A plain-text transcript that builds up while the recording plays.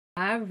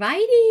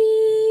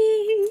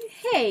Alrighty.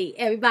 Hey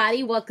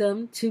everybody,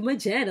 welcome to my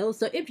channel.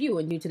 So if you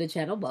are new to the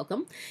channel,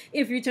 welcome.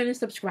 If you're returning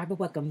subscriber,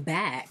 welcome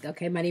back.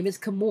 Okay, my name is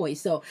Cosmo.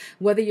 So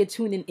whether you're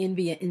tuning in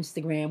via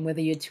Instagram,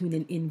 whether you're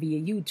tuning in via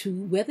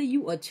YouTube, whether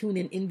you are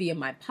tuning in via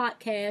my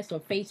podcast or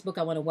Facebook,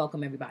 I want to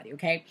welcome everybody.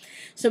 Okay,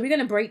 so we're going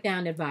to break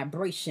down the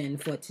vibration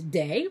for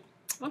today.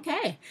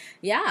 Okay,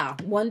 yeah,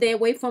 one day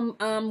away from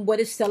what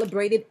is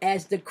celebrated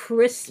as the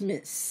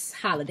Christmas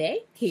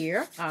holiday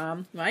here,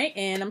 right?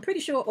 And I'm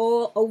pretty sure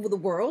all over the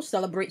world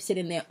celebrates it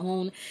in their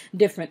own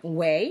different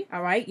way,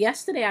 all right?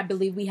 Yesterday, I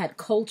believe we had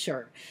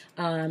culture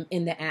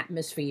in the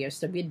atmosphere,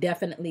 so we're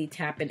definitely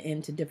tapping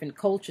into different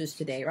cultures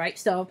today, right?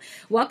 So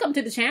welcome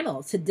to the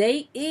channel.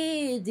 Today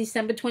is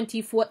December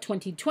 24th,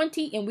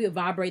 2020, and we are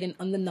vibrating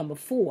on the number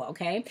 4,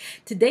 okay?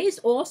 Today is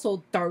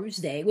also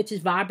Thursday, which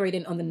is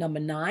vibrating on the number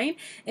 9,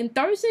 and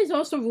Thursday is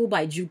also ruled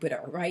by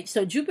Jupiter, right?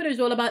 So Jupiter is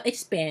all about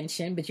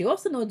expansion, but you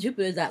also know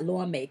Jupiter is that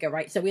lawmaker,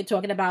 right? So we're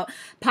talking about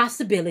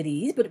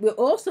possibilities, but we're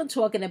also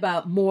talking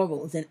about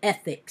morals and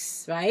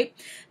ethics, right?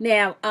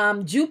 Now,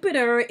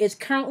 Jupiter is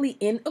currently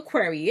in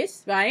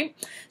Aquarius, right?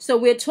 So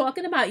we're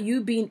talking about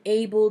you being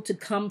able to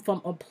come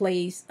from a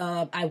place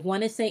of, I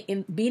want to say,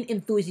 being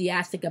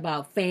enthusiastic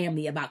about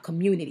family, about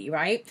community,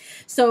 right?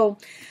 So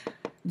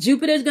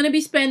Jupiter is going to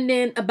be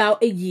spending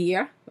about a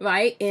year,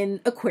 right,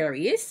 in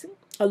Aquarius,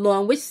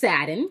 along with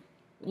Saturn.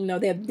 You know,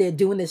 they're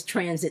doing this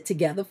transit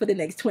together for the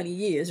next 20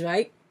 years,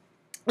 right?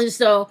 And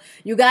so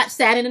you got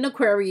Saturn in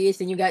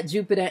Aquarius and you got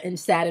Jupiter and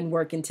Saturn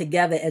working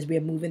together as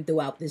we're moving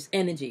throughout this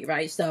energy,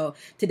 right? So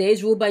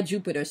today's ruled by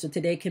Jupiter. So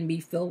today can be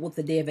filled with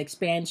a day of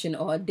expansion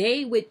or a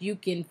day which you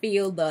can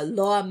feel the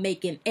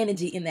law-making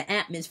energy in the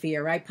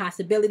atmosphere, right?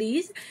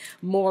 Possibilities,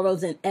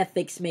 morals, and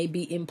ethics may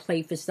be in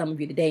play for some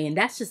of you today. And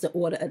that's just the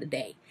order of the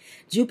day.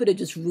 Jupiter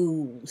just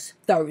rules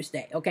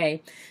Thursday,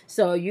 okay?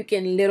 So you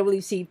can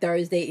literally see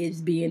Thursday as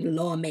being the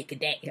lawmaker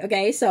day,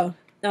 okay? So,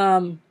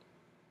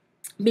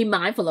 be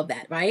mindful of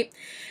that, right?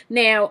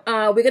 Now,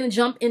 we're going to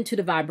jump into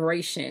the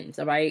vibrations,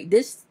 all right?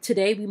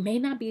 Today, we may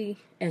not be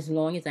as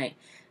long as I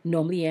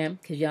normally am,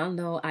 because y'all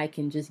know I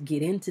can just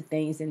get into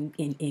things and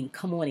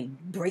come on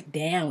and break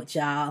down with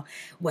y'all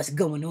what's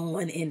going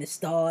on in the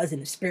stars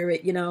and the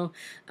spirit, you know?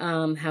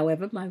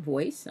 However, my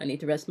voice, I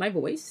need to rest my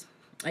voice.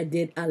 I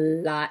did a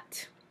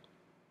lot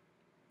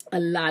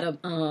of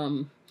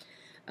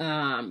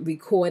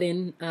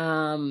recording,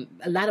 a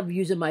lot of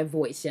using my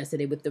voice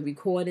yesterday with the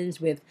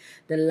recordings, with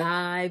the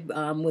live,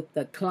 with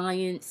the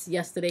clients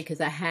yesterday, because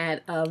I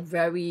had a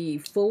very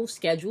full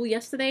schedule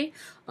yesterday,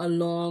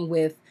 along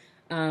with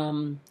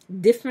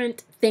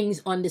different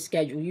things on the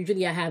schedule.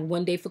 Usually I have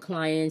one day for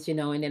clients, you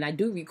know, and then I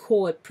do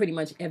record pretty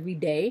much every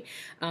day,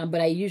 but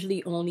I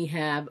usually only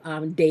have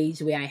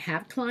days where I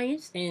have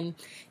clients, and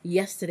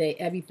yesterday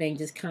everything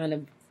just kind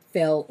of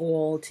fell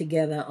all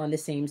together on the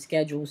same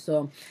schedule.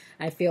 So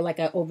I feel like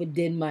I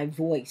overdid my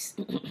voice.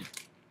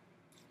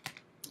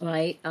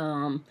 Right?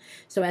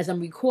 So as I'm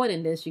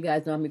recording this, you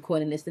guys know I'm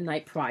recording this the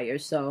night prior.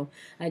 So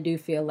I do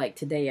feel like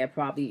today I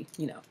probably,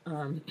 you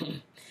know,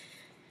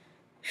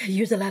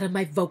 use a lot of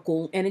my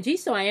vocal energy.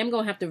 So I am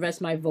going to have to rest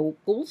my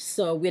vocals.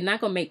 So we're not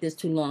going to make this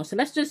too long. So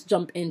let's just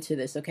jump into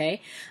this, okay?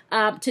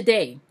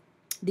 Today,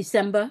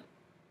 December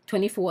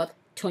 24th,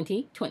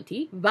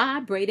 2020,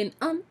 vibrating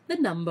on the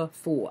number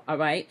 4, all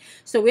right?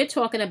 So we're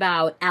talking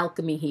about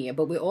alchemy here,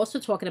 but we're also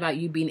talking about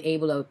you being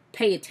able to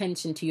pay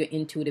attention to your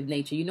intuitive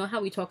nature. You know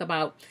how we talk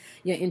about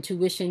your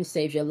intuition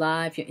saves your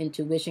life, your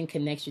intuition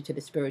connects you to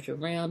the spiritual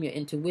realm, your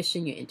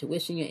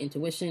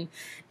intuition.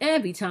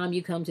 Every time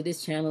you come to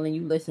this channel and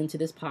you listen to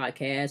this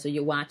podcast or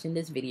you're watching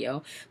this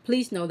video,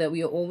 please know that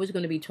we are always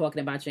going to be talking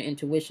about your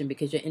intuition,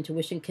 because your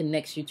intuition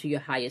connects you to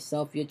your higher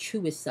self, your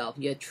truest self,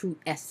 your true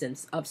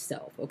essence of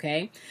self,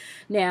 okay?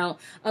 Now,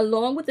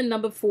 along with the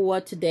number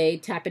 4 today,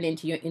 tapping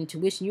into your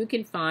intuition, you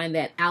can find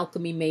that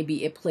alchemy may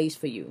be a place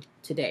for you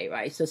today,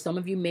 right? So some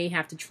of you may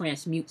have to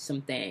transmute some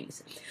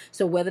things.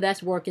 So whether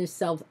that's working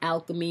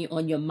self-alchemy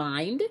on your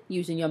mind,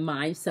 using your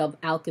mind,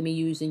 self-alchemy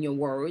using your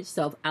words,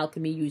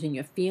 self-alchemy using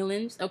your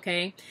feelings,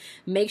 okay?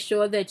 Make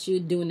sure that you're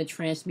doing the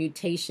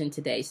transmutation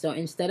today. So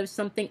instead of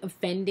something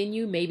offending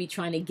you, maybe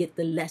trying to get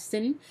the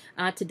lesson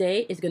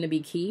today is going to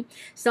be key.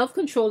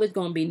 Self-control is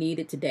going to be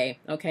needed today,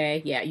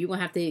 okay? Yeah, you're going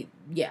to have to,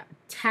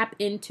 tap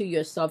into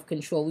your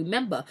self-control.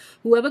 Remember,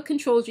 whoever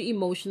controls you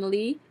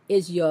emotionally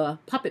is your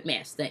puppet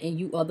master, and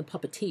you are the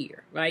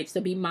puppeteer, right?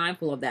 So be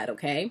mindful of that,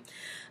 okay?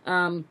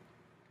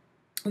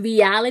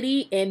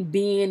 Reality and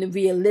being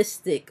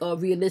realistic, or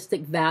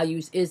realistic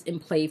values, is in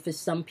play for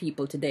some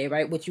people today,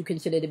 right? What you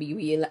consider to be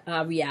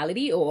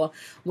reality, or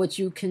what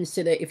you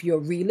consider if you're a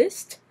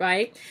realist,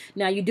 right?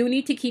 Now, you do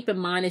need to keep in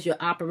mind as you're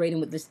operating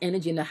with this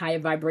energy and the higher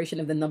vibration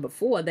of the number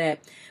 4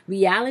 that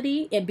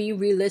reality and being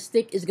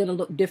realistic is going to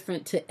look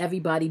different to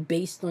everybody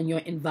based on your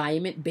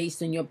environment,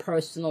 based on your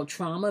personal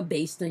trauma,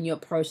 based on your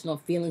personal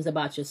feelings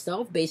about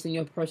yourself, based on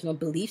your personal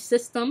belief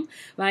system,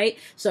 right?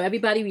 So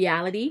everybody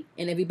reality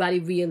and everybody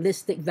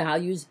realistic realistic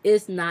values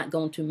is not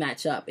going to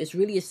match up. It's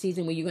really a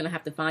season where you're going to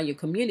have to find your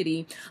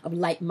community of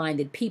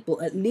like-minded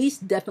people, at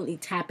least definitely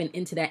tapping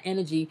into that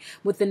energy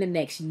within the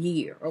next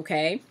year,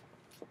 okay?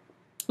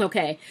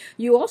 Okay,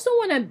 you also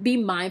want to be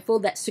mindful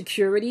that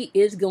security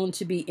is going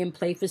to be in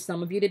play for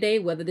some of you today,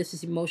 whether this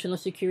is emotional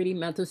security,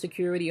 mental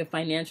security, or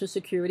financial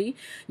security.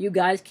 You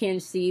guys can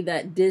see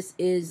that this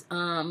is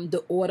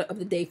the order of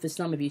the day for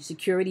some of you.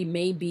 Security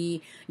may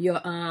be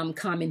your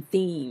common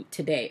theme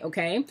today,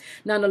 okay?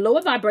 Now, on the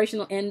lower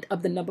vibrational end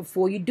of the number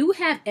 4, you do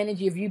have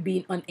energy of you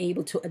being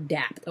unable to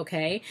adapt,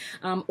 okay?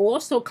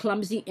 Also,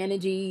 clumsy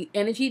energy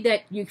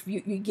that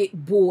you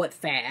get bored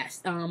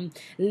fast,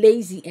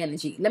 lazy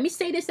energy. Let me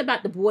say this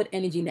about the bored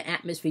energy in the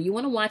atmosphere. You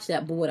want to watch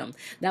that boredom.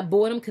 That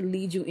boredom can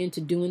lead you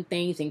into doing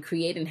things and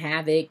creating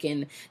havoc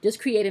and just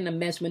creating a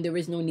mess when there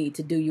is no need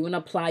to do. You want to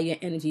apply your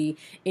energy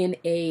in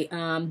a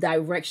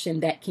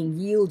direction that can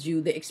yield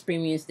you the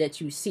experience that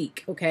you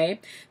seek, okay?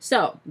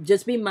 So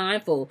just be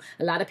mindful.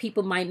 A lot of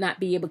people might not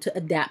be able to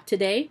adapt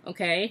today,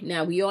 okay?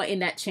 Now, we are in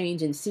that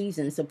change in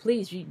season, so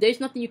please,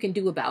 there's nothing you can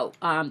do about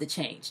the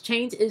change.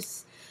 Change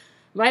is...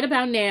 Right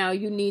about now,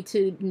 you need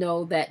to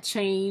know that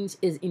change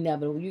is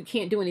inevitable. You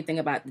can't do anything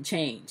about the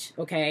change,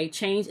 okay?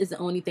 Change is the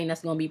only thing that's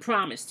going to be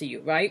promised to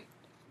you, right?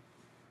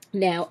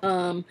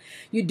 Now,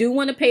 you do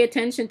want to pay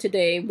attention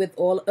today with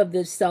all of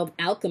this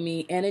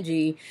self-alchemy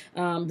energy,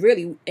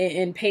 really,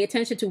 and pay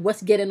attention to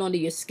what's getting under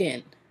your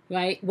skin,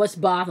 right? What's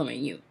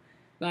bothering you,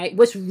 right?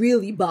 What's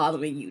really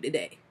bothering you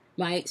today?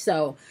 Right?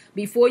 So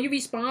before you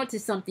respond to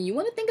something, you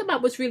want to think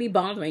about what's really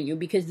bothering you,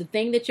 because the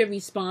thing that you're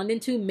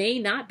responding to may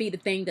not be the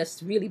thing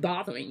that's really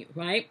bothering you,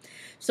 right?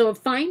 So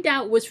find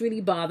out what's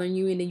really bothering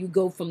you, and then you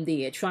go from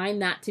there. Try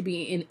not to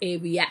be in a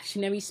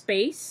reactionary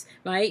space,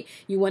 right?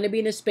 You want to be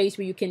in a space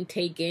where you can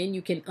take in,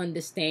 you can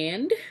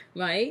understand,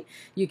 right?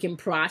 You can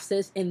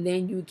process, and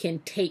then you can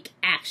take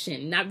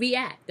action, not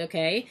react,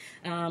 okay?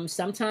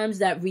 Sometimes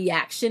that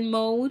reaction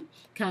mode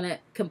kind of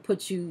can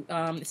put you,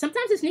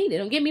 sometimes it's needed.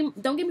 Don't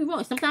get me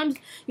wrong. Sometimes,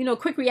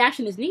 quick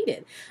reaction is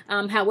needed.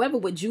 However,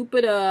 with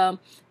Jupiter,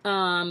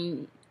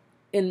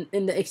 in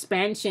the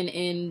expansion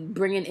and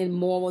bringing in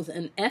morals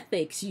and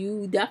ethics,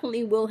 you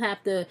definitely will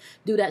have to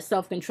do that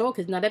self-control,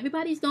 because not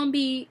everybody's going to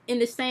be in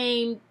the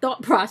same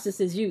thought process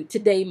as you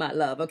today, my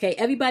love, okay?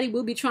 Everybody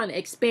will be trying to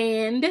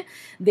expand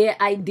their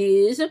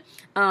ideas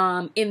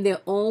in their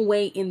own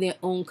way, in their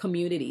own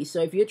community.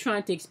 So if you're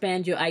trying to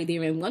expand your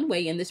idea in one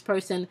way and this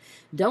person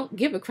don't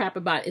give a crap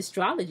about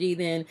astrology,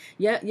 then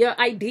your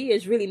idea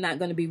is really not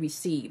going to be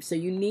received. So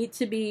you need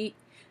to be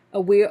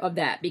aware of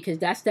that, because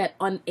that's that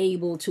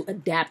unable to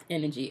adapt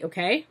energy,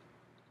 okay?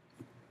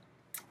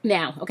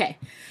 Now, okay,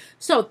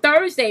 so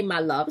Thursday, my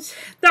loves,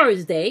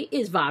 Thursday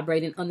is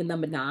vibrating on the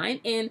number 9,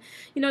 and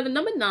the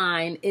number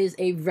 9 is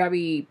a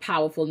very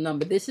powerful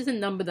number. This is a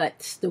number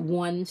that's the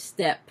one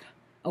step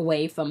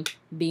away from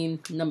being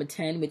number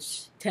 10,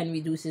 which 10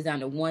 reduces down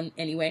to 1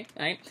 anyway,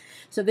 right?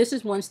 So this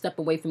is one step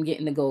away from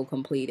getting the goal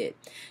completed.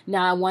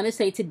 Now, I want to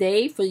say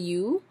today for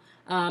you,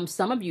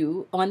 some of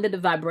you under the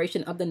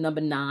vibration of the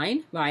number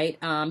 9, right?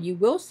 You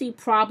will see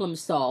problem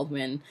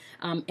solving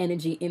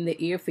energy in the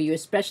air for you,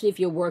 especially if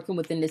you're working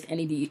within this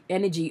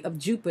energy of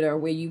Jupiter,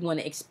 where you want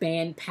to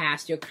expand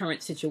past your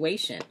current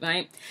situation,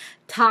 right?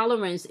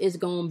 Tolerance is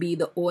going to be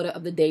the order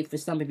of the day for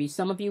some of you.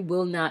 Some of you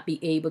will not be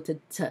able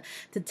to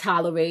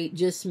tolerate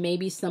just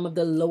maybe some of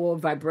the lower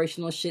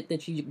vibrational shit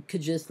that you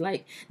could just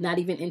like not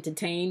even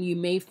entertain. You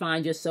may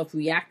find yourself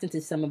reacting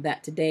to some of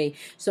that today.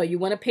 So you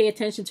want to pay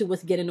attention to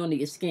what's getting under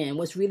your skin,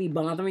 what's really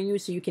bothering you,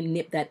 so you can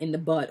nip that in the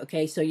bud,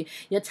 okay? So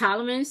your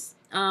tolerance,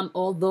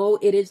 although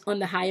it is on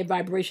the higher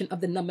vibration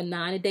of the number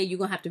 9 today, you're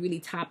going to have to really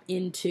tap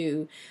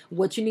into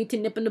what you need to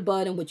nip in the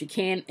bud and what you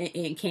can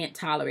and can't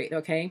tolerate,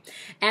 okay?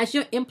 As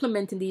you're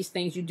implementing these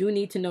things, you do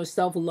need to know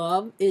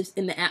self-love is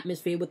in the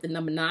atmosphere with the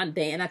number 9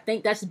 today. And I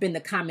think that's been the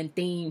common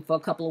theme for a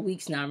couple of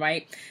weeks now,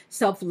 right?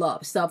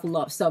 Self-love,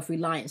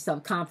 self-reliance,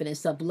 self-confidence,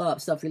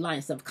 self-love,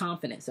 self-reliance,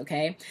 self-confidence,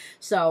 okay?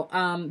 So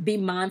be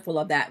mindful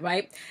of that,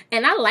 right?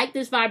 And I like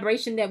this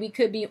vibration that we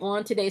could be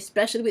on today,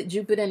 especially with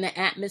Jupiter in the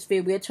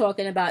atmosphere. We're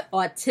talking about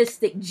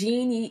artistic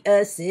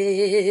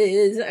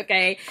geniuses,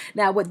 okay?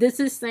 Now, what this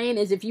is saying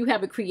is if you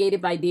have a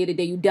creative idea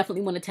today, you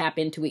definitely want to tap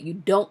into it. You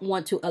don't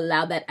want to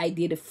allow that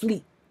idea to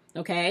fleet,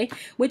 okay?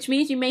 Which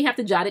means you may have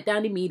to jot it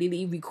down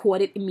immediately,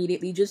 record it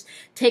immediately. Just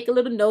take a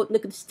little note,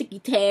 look at the sticky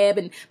tab,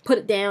 and put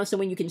it down so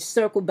when you can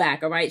circle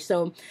back, all right?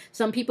 So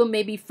some people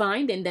may be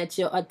finding that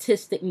your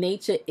artistic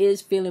nature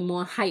is feeling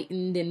more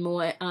heightened and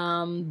more,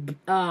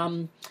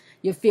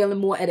 you're feeling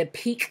more at a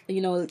peak,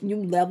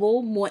 new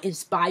level, more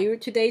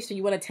inspired today. So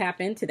you want to tap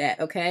into that,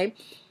 okay?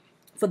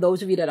 For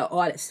those of you that are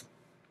artists.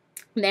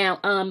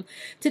 Now,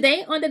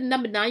 today on the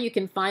number 9, you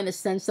can find a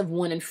sense of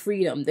wanting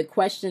freedom. The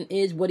question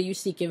is, what are you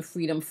seeking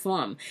freedom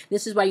from?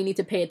 This is why you need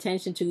to pay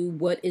attention to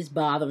what is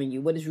bothering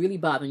you, what is really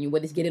bothering you,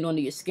 what is getting under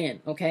your skin,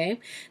 okay?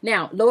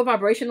 Now, lower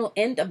vibrational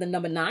end of the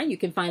number 9, you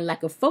can find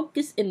lack of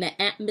focus in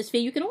the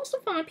atmosphere. You can also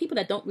find people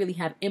that don't really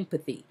have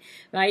empathy,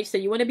 right? So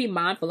you want to be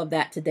mindful of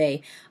that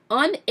today.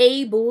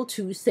 Unable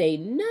to say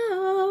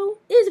no, know,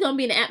 is going to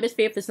be an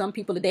atmosphere for some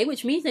people today,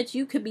 which means that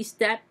you could be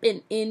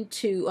stepping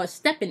into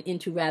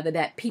rather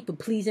that people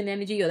pleasing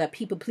energy or that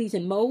people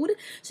pleasing mode.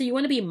 So you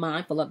want to be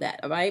mindful of that.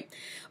 All right.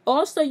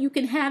 Also, you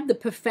can have the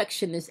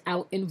perfectionist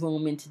out in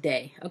roaming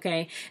today.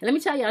 Okay. And let me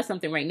tell y'all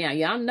something right now.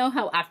 Y'all know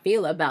how I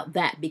feel about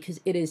that, because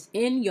it is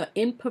in your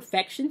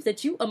imperfections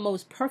that you are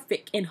most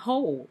perfect and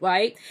whole.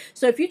 Right.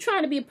 So if you're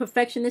trying to be a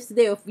perfectionist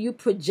today, or if you're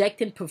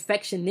projecting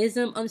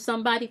perfectionism on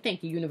somebody,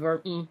 thank you,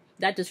 universe.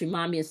 That just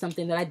reminded me of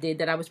something that I did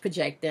that I was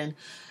projecting.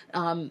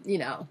 So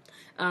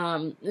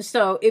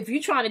if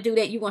you're trying to do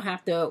that, you're going to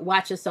have to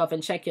watch yourself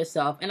and check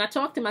yourself. And I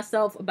talk to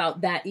myself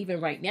about that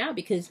even right now,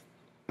 because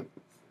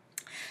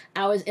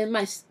I was in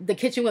the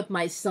kitchen with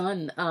my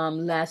son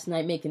last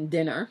night making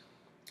dinner.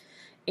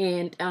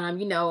 And,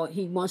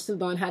 he wants to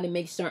learn how to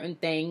make certain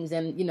things.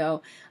 And,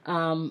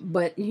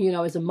 but,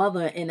 as a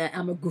mother, and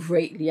I'm a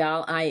great,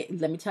 y'all,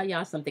 let me tell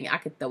y'all something. I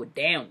could throw it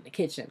down in the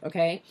kitchen.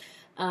 Okay.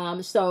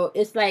 So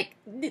it's like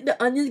the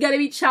onions got to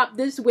be chopped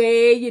this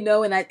way,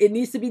 and it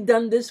needs to be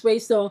done this way.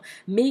 So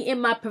me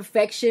and my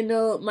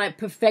perfectional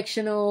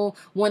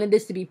wanting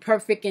this to be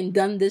perfect and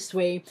done this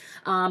way,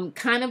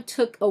 kind of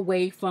took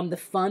away from the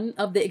fun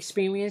of the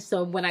experience.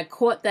 So when I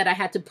caught that, I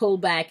had to pull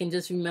back and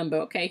just remember,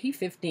 okay, he's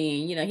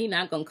 15, he's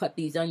not going to cut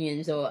these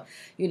onions or,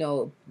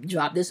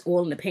 drop this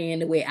oil in the pan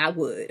the way I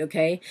would.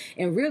 Okay.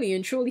 And really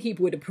and truly, he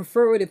would have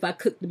preferred if I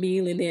cooked the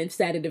meal and then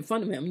sat it in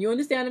front of him. You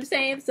understand what I'm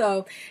saying?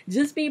 So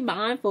just be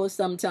mindful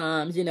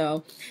sometimes,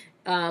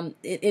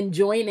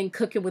 enjoying and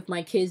cooking with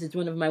my kids is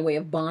one of my way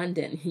of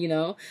bonding,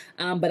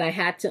 but I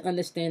had to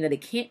understand that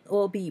it can't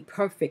all be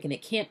perfect, and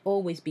it can't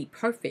always be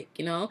perfect.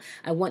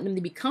 I want them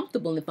to be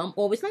comfortable. And if I'm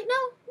always like, no,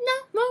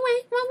 wrong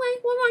way,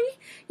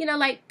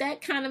 like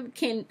that kind of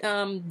can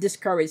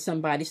discourage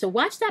somebody. So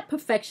watch that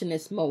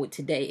perfectionist mode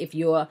today if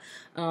you're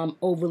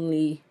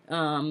overly,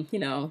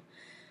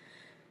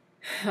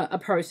 a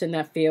person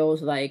that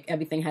feels like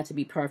everything has to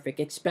be perfect,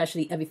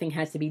 especially everything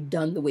has to be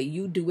done the way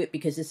you do it,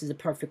 because this is a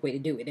perfect way to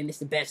do it and it's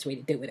the best way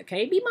to do it.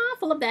 Okay, be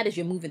mindful of that as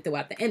you're moving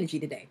throughout the energy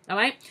today. All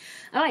right,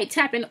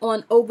 tapping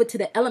on over to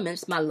the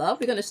elements, my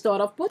love. We're going to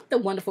start off with the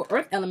wonderful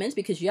earth elements,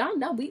 because y'all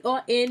know we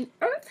are in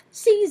earth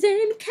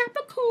season,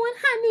 Capricorn,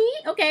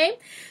 honey. Okay,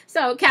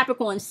 so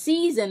Capricorn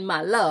season,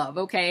 my love.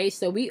 Okay,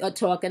 so we are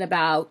talking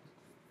about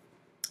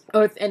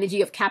earth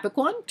energy of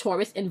Capricorn,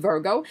 Taurus, and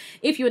Virgo.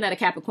 If you're not a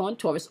Capricorn,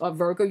 Taurus, or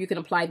Virgo, you can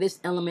apply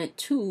this element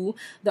to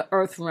the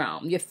earth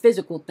realm, your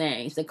physical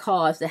things, the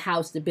cars, the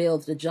house, the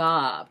bills, the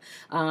job,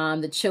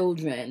 the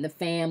children, the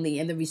family,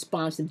 and the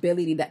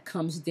responsibility that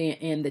comes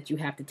in that you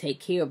have to take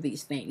care of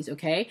these things,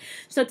 okay?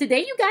 So today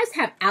you guys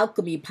have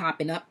alchemy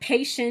popping up,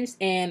 patience,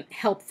 and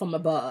help from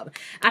above.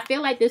 I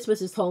feel like this was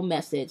his whole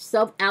message.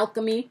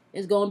 Self-alchemy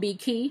is going to be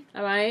key,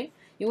 all right?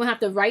 You won't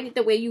have to write it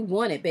the way you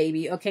want it,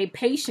 baby. Okay,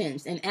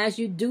 patience. And as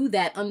you do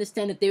that,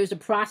 understand that there's a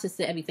process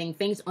to everything.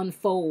 Things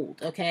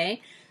unfold, okay?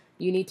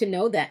 You need to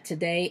know that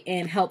today,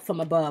 and help from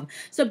above.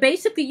 So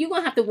basically, you're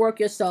going to have to work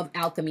your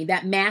self-alchemy,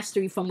 that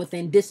mastery from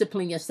within,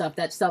 discipline yourself,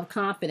 that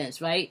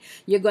self-confidence, right?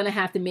 You're going to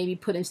have to maybe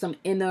put in some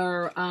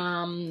inner,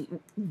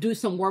 do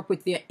some work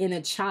with your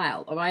inner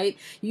child, all right?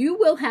 You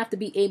will have to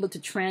be able to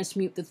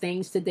transmute the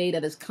things today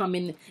that is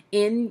coming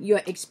in your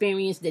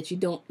experience that you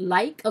don't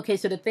like. Okay,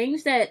 so the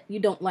things that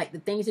you don't like, the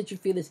things that you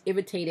feel is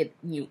irritated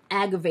you,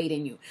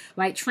 aggravating you,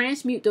 right?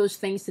 Transmute those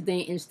things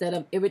today instead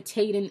of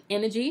irritating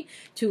energy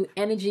to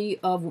energy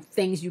of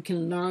things you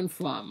can learn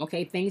from,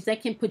 okay? Things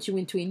that can put you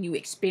into a new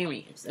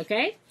experience,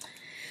 okay?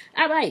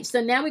 All right,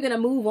 so now we're going to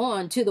move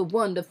on to the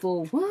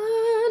wonderful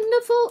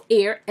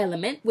air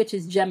element, which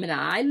is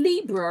Gemini,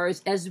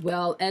 Libras, as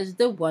well as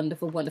the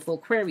wonderful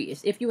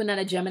Aquarius. If you are not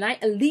a Gemini,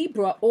 a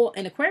Libra, or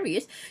an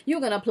Aquarius, you're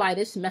going to apply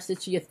this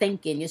message to your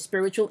thinking, your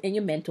spiritual and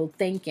your mental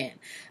thinking.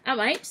 All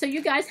right, so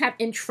you guys have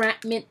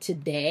entrapment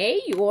today.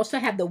 You also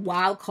have the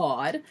wild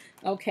card,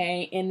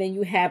 okay? And then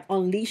you have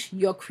unleash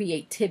your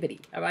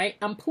creativity, all right?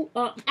 I'm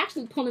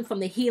actually pulling from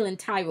the Healing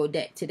Tarot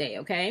deck today,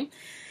 okay?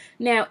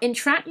 Now,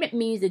 entrapment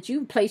means that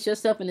you place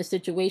yourself in a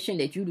situation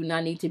that you do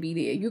not need to be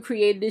there. You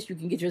created this, you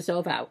can get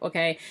yourself out,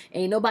 okay?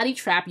 Ain't nobody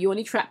trapped. You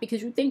only trapped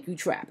because you think you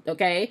trapped,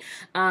 okay?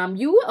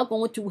 You are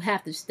going to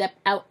have to step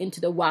out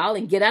into the wild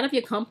and get out of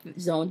your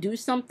comfort zone. Do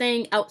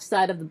something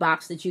outside of the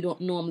box that you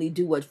don't normally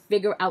do, or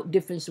figure out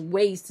different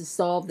ways to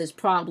solve this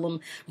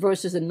problem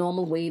versus a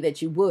normal way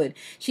that you would.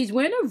 She's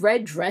wearing a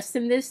red dress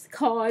in this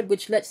card,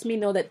 which lets me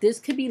know that this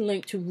could be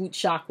linked to root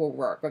chakra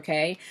work,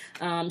 okay?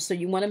 So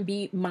you want to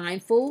be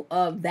mindful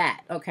of that.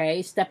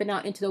 Okay, stepping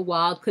out into the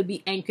wild could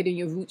be anchored in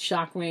your root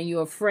chakra and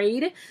you're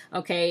afraid,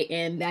 okay,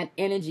 and that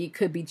energy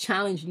could be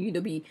challenging you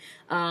to be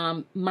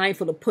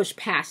mindful to push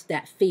past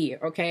that fear,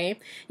 okay?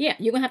 Yeah,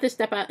 you're gonna have to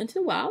step out into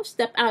the wild,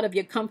 step out of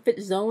your comfort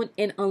zone,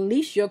 and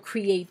unleash your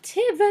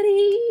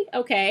creativity,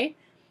 okay?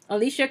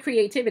 Unleash your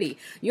creativity.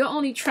 You're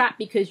only trapped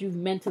because you've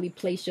mentally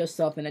placed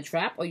yourself in a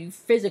trap, or you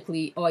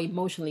physically or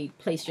emotionally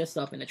placed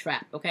yourself in a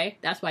trap, okay?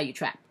 That's why you're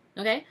trapped,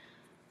 okay?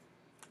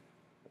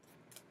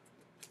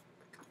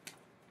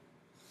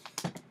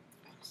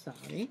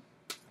 Sorry,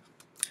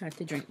 I had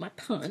to drink my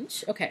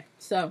punch. Okay,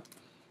 so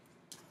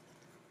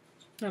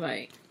All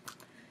right.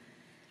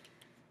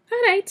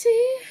 All righty.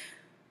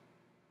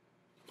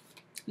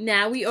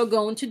 Now we are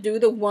going to do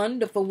the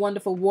wonderful,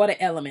 wonderful water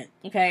element.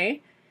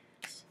 Okay.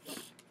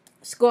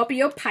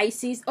 Scorpio,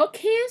 Pisces, or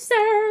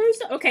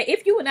Cancers. Okay,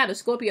 if you are not a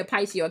Scorpio,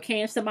 Pisces, or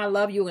Cancer, my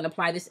love, you're going to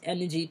apply this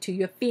energy to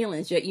your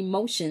feelings, your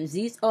emotions.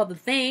 These are the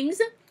things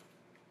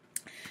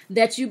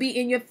that you be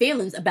in your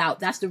feelings about.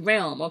 That's the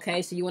realm,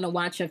 okay? So you want to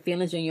watch your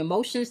feelings and your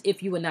emotions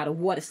if you are not a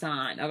water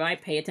sign, all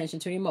right? Pay attention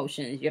to your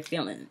emotions, your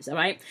feelings, all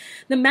right?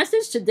 The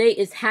message today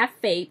is have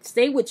faith,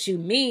 say what you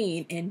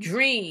mean, and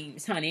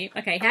dreams, honey.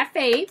 Okay, have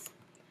faith,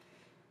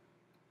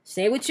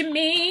 say what you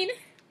mean,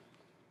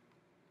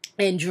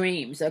 and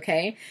dreams,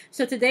 okay?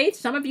 So today,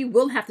 some of you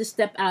will have to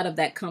step out of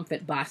that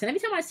comfort box. And every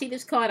time I see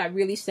this card, I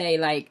really say,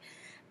 like,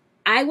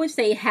 I would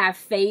say have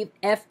faith,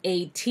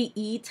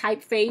 F-A-T-E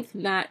type faith,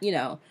 not, you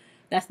know,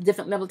 that's a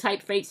different level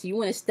type faith. So you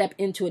want to step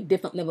into a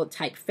different level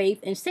type faith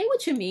and say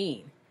what you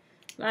mean,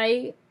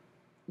 right?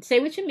 Say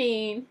what you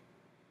mean,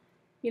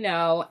 you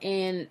know,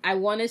 and I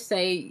want to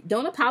say,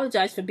 don't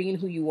apologize for being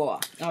who you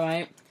are, all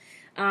right?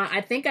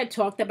 I think I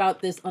talked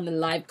about this on the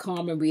live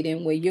karma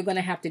reading where you're going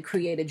to have to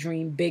create a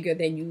dream bigger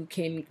than you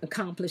can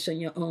accomplish on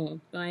your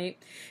own, right?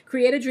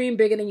 Create a dream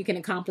bigger than you can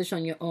accomplish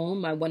on your own,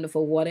 my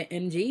wonderful water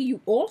energy. You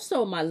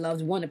also, my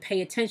loves, want to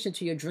pay attention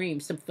to your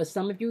dreams. So for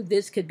some of you,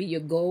 this could be your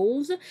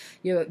goals,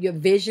 your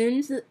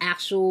visions,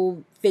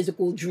 actual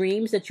physical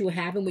dreams that you're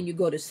having when you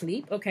go to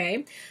sleep,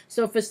 okay?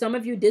 So for some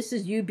of you, this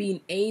is you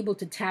being able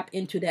to tap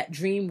into that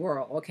dream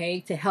world, okay?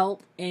 To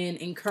help and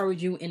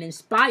encourage you and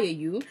inspire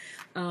you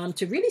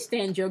to really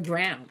stand your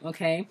ground,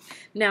 okay?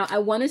 Now, I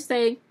want to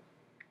say,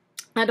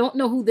 I don't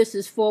know who this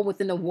is for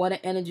within the water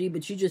energy,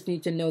 but you just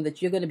need to know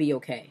that you're going to be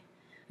okay,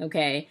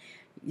 okay?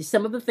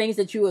 Some of the things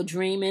that you are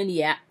dreaming,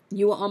 yeah,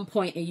 you are on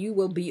point and you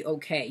will be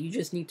okay. You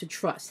just need to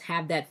trust,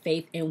 have that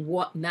faith, and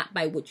walk not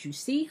by what you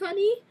see,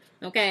 honey.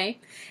 Okay,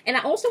 and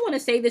I also want to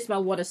say this, my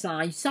water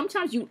sign.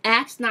 Sometimes you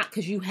ask not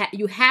because you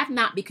have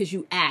not because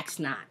you ask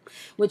not,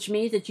 which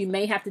means that you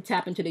may have to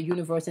tap into the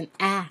universe and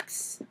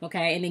ask,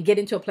 okay, and then get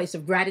into a place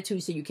of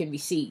gratitude so you can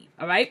receive.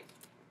 All right.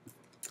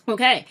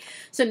 Okay,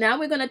 so now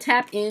we're going to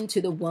tap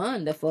into the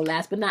wonderful,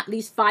 last but not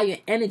least, fire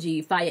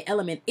energy, fire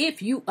element.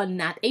 If you are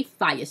not a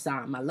fire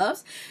sign, my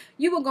loves,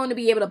 you are going to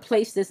be able to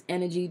place this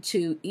energy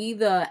to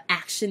either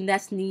action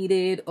that's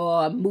needed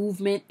or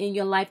movement in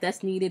your life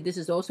that's needed. This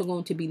is also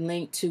going to be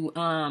linked to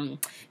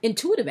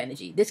intuitive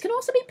energy. This can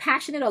also be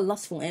passionate or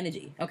lustful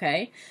energy,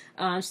 okay?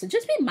 So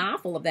just be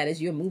mindful of that as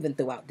you're moving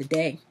throughout the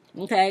day,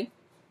 okay?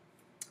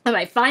 All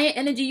right, fire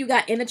energy, you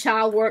got inner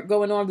child work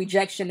going on,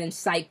 rejection and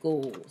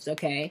cycles,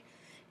 okay?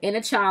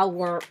 Inner child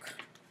work,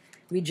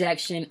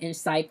 rejection, and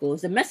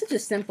cycles. The message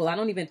is simple. I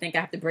don't even think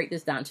I have to break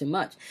this down too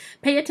much.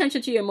 Pay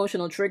attention to your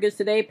emotional triggers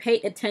today. Pay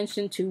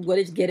attention to what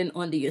is getting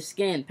under your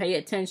skin. Pay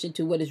attention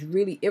to what is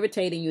really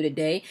irritating you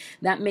today.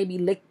 That may be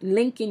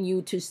linking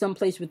you to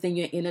someplace within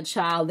your inner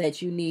child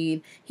that you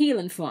need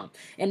healing from.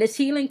 And this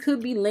healing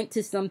could be linked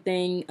to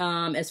something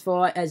as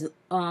far as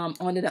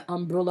under the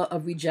umbrella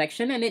of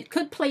rejection, and it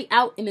could play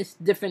out in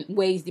different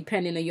ways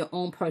depending on your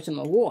own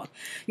personal war.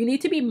 You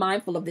need to be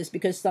mindful of this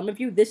because some of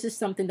you, this is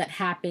something that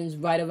happens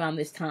right around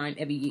this time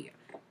every year.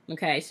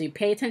 Okay, so you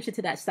pay attention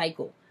to that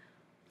cycle.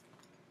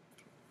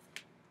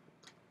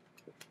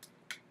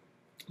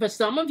 For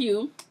some of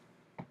you,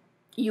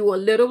 you are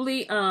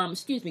literally,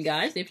 excuse me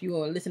guys, if you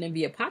are listening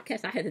via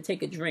podcast, I had to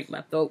take a drink,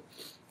 my throat.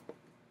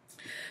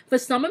 For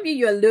some of you,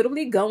 you're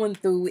literally going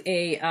through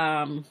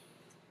a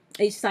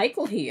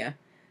cycle here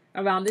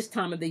around this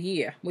time of the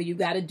year where you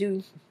got to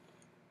do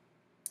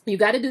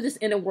this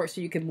inner work so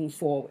you can move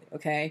forward,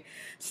 okay?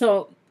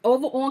 So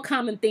overall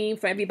common theme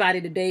for everybody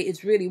today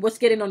is really what's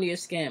getting under your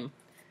skin.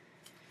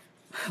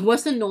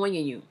 What's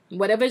annoying you?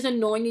 Whatever is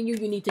annoying you,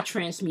 you need to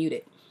transmute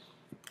it.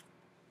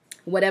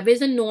 Whatever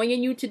is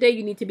annoying you today,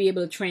 you need to be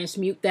able to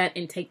transmute that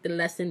and take the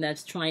lesson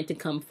that's trying to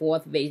come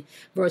forth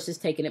versus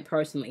taking it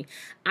personally.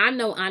 I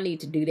know I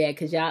need to do that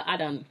because y'all,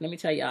 let me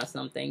tell y'all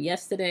something.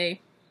 Yesterday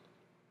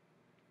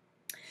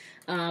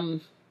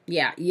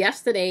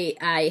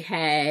I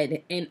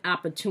had an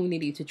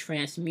opportunity to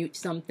transmute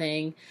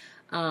something.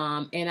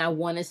 And I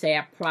want to say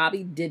I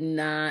probably did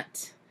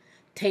not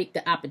take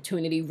the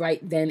opportunity right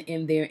then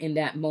and there in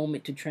that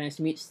moment to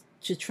transmute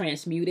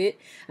it.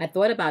 I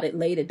thought about it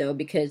later though,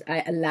 because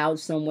I allowed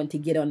someone to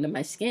get under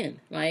my skin,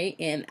 right?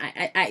 And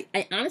I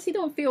honestly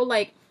don't feel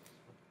like,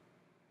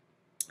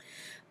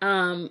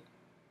 I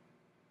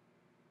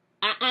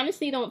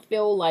honestly don't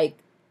feel like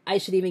I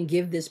should even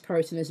give this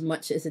person as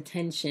much as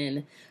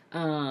attention,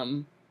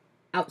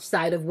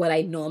 outside of what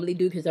I normally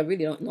do, because I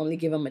really don't normally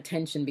give them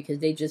attention because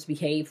they just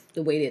behave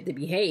the way that they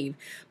behave.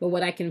 But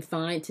what I can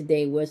find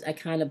today was I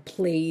kind of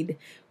played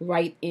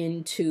right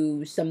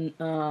into some,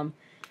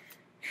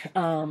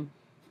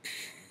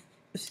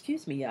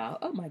 excuse me, y'all.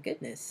 Oh my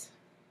goodness.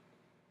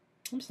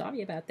 I'm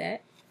sorry about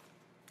that.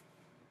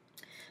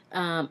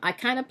 I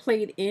kind of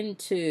played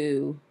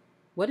into,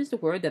 what is the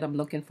word that I'm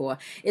looking for?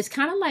 It's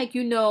kind of like,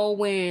 you know,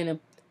 when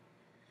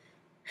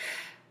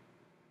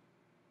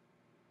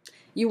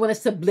You want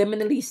to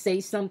subliminally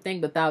say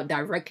something without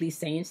directly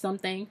saying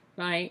something,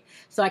 right?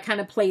 So I kind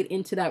of played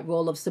into that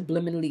role of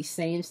subliminally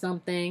saying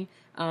something,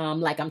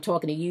 like I'm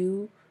talking to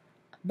you,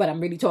 but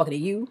I'm really talking to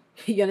you.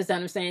 You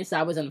understand what I'm saying? So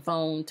I was on the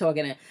phone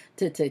talking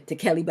to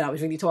Kelly, but I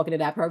was really talking to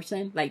that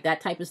person. Like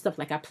that type of stuff.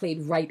 Like I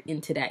played right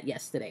into that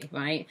yesterday,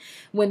 right?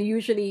 When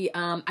usually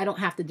I don't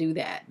have to do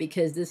that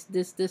because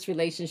this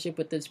relationship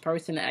with this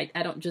person, I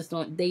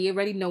don't, they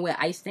already know where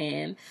I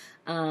stand.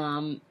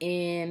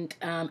 And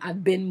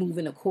I've been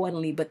moving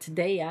accordingly, but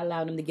today I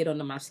allowed them to get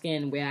under my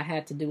skin where I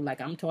had to do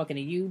like I'm talking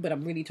to you, but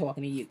I'm really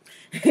talking to you,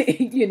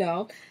 you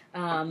know?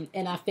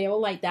 And I feel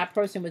like that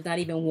person was not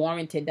even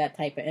warranted that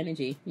type of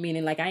energy,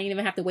 meaning like I ain't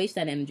even have to waste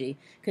that energy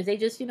because they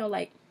just, you know,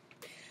 like,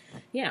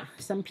 yeah,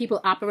 some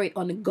people operate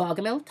on the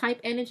Gargamel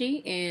type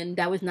energy, and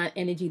that was not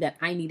energy that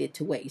I needed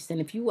to waste. And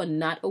if you are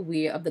not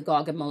aware of the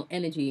Gargamel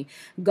energy,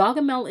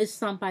 Gargamel is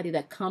somebody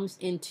that comes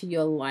into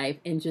your life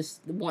and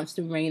just wants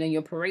to rain on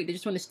your parade. They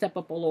just want to step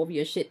up all over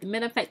your shit. As a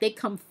matter of fact, they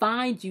come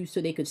find you so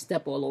they could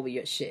step all over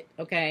your shit,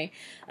 okay?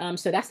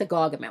 So that's a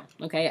Gargamel,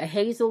 okay? A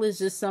Hazel is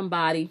just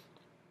somebody...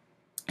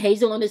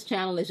 Hazel on this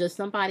channel is just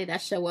somebody that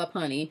show up,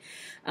 honey.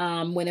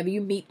 Whenever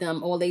you meet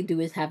them, all they do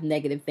is have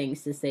negative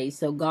things to say.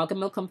 So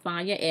Gargamel come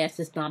find your ass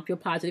to stomp your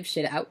positive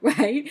shit out,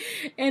 right?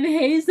 And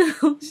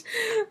Hazel's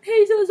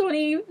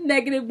only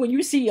negative when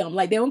you see them.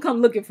 Like, they don't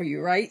come looking for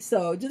you, right?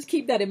 So just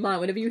keep that in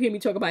mind. Whenever you hear me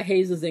talk about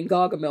Hazels and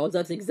Gargamels,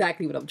 that's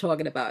exactly what I'm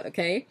talking about,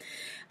 okay?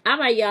 All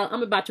right, y'all.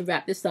 I'm about to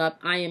wrap this up.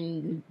 I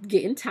am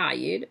getting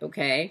tired,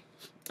 okay?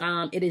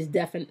 It is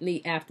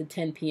definitely after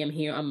 10 p.m.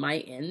 here on my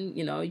end,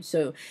 you know,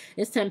 so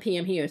it's 10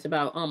 p.m. here. It's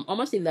about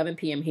almost 11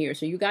 p.m. here.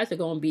 So you guys are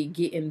going to be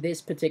getting this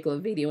particular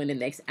video in the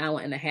next hour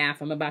and a half.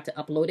 I'm about to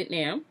upload it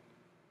now.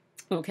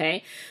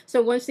 Okay,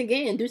 so once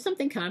again, do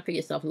something kind for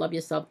yourself, love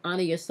yourself,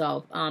 honor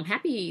yourself.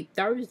 Happy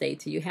Thursday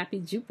to you, happy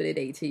Jupiter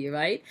day to you,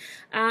 right?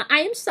 I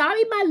am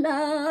sorry, my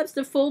loves,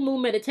 the full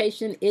moon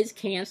meditation is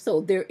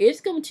canceled. There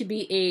is going to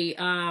be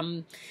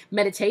a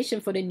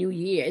meditation for the new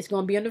year. It's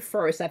going to be on the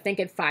 1st, I think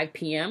at 5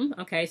 p.m.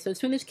 Okay, so as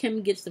soon as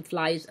Kim gets the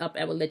flyers up,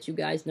 I will let you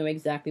guys know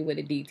exactly what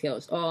the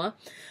details are.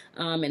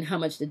 And how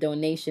much the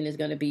donation is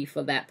going to be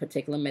for that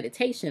particular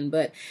meditation.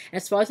 But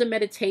as far as the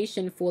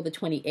meditation for the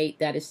 28th,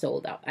 that is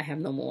sold out. I have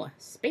no more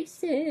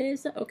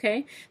spaces.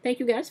 Okay. Thank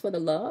you guys for the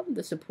love,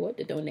 the support,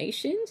 the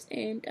donations.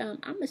 And I'm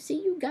going to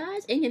see you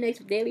guys in your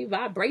next daily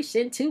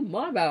vibration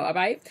tomorrow. All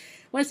right.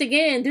 Once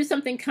again, do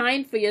something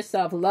kind for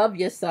yourself. Love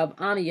yourself.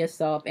 Honor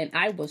yourself. And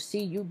I will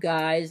see you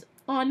guys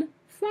on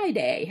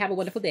Friday. Have a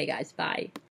wonderful day, guys. Bye.